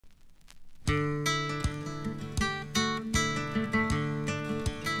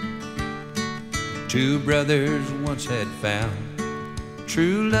Two brothers once had found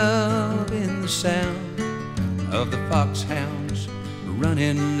true love in the sound of the foxhounds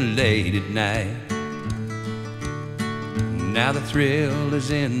running late at night. Now the thrill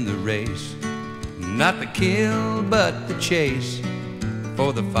is in the race, not the kill but the chase,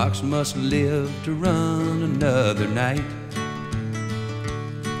 for the fox must live to run another night.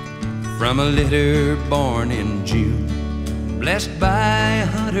 From a litter born in June, blessed by a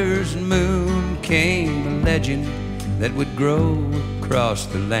hunter's moon, came a legend that would grow across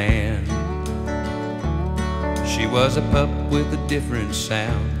the land. She was a pup with a different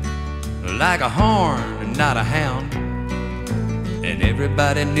sound, like a horn and not a hound, and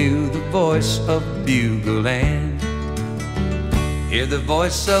everybody knew the voice of Bugle. And hear the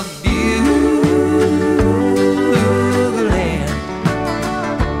voice of Bugle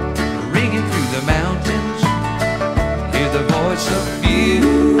ringing through the mountains. Hear the voice of Bugle,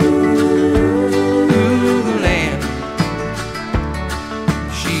 and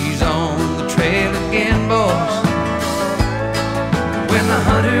she's on the trail again, boys. When the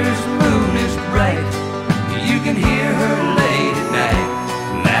hunter's moon is bright, you can hear her late at night,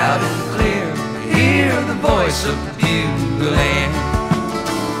 loud and clear. Hear the voice of Bugle. And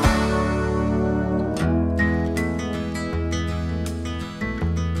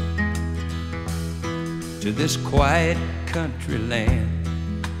to this quiet country land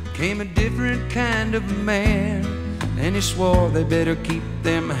came a different kind of man, and he swore they better keep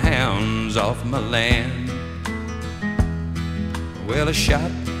them hounds off my land. Well, a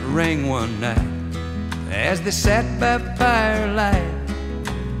shot rang one night as they sat by firelight,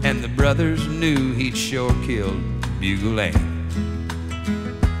 and the brothers knew he'd sure killed Bugle.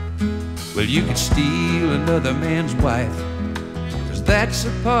 Well, you could steal another man's wife, 'cause that's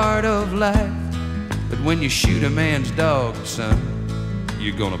a part of life, but when you shoot a man's dog, son,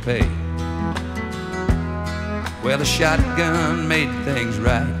 you're gonna pay. Well, a shotgun made things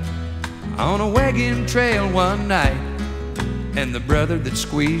right on a wagon trail one night, and the brother that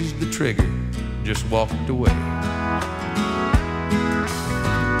squeezed the trigger just walked away.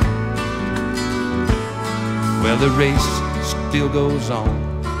 Well, the race still goes on,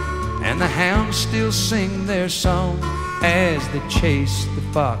 and the hounds still sing their song as they chase the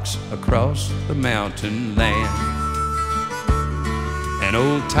fox across the mountain land. And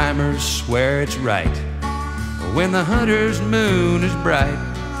old-timers swear it's right when the hunter's moon is bright.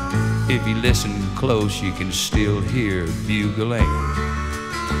 If you listen close, you can still hear Bugle.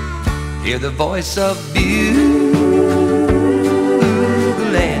 Hear the voice of Bugle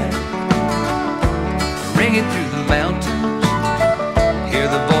ringing through the mountains. Hear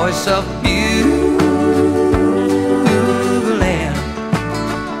the voice of Bugle.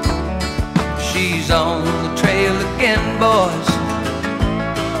 She's on the trail again, boys.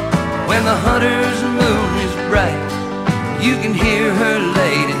 When the hunter's moon is bright, you can hear her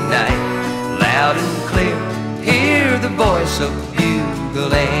late at night, loud and clear. Hear the voice of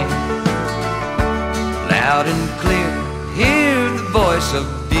Bugle. Loud and clear, hear the voice of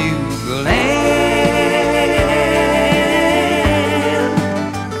Bugle.